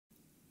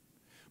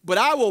But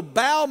I will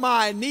bow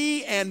my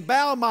knee and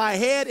bow my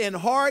head and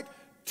heart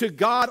to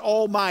God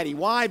Almighty.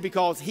 Why?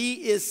 Because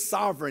He is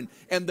sovereign.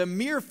 And the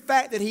mere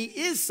fact that He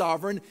is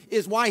sovereign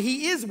is why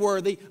He is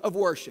worthy of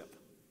worship.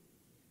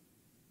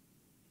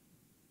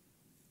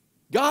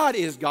 God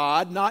is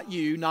God, not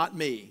you, not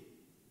me.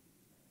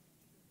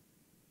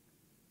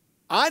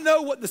 I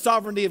know what the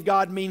sovereignty of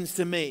God means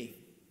to me.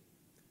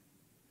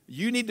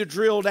 You need to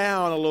drill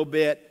down a little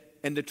bit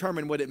and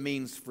determine what it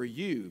means for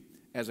you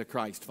as a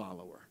Christ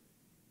follower.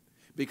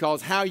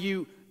 Because how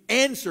you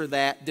answer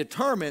that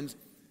determines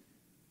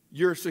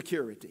your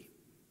security.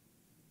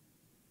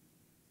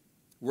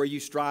 Where you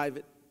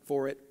strive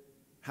for it,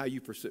 how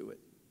you pursue it.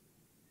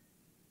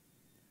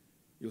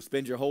 You'll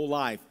spend your whole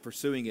life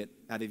pursuing it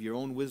out of your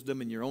own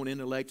wisdom and your own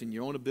intellect and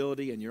your own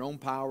ability and your own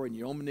power and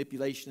your own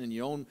manipulation and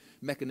your own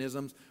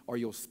mechanisms, or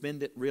you'll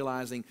spend it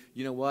realizing,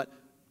 you know what?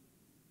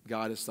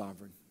 God is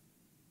sovereign.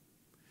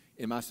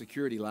 And my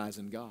security lies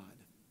in God.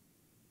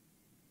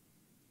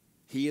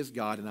 He is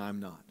God and I'm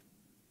not.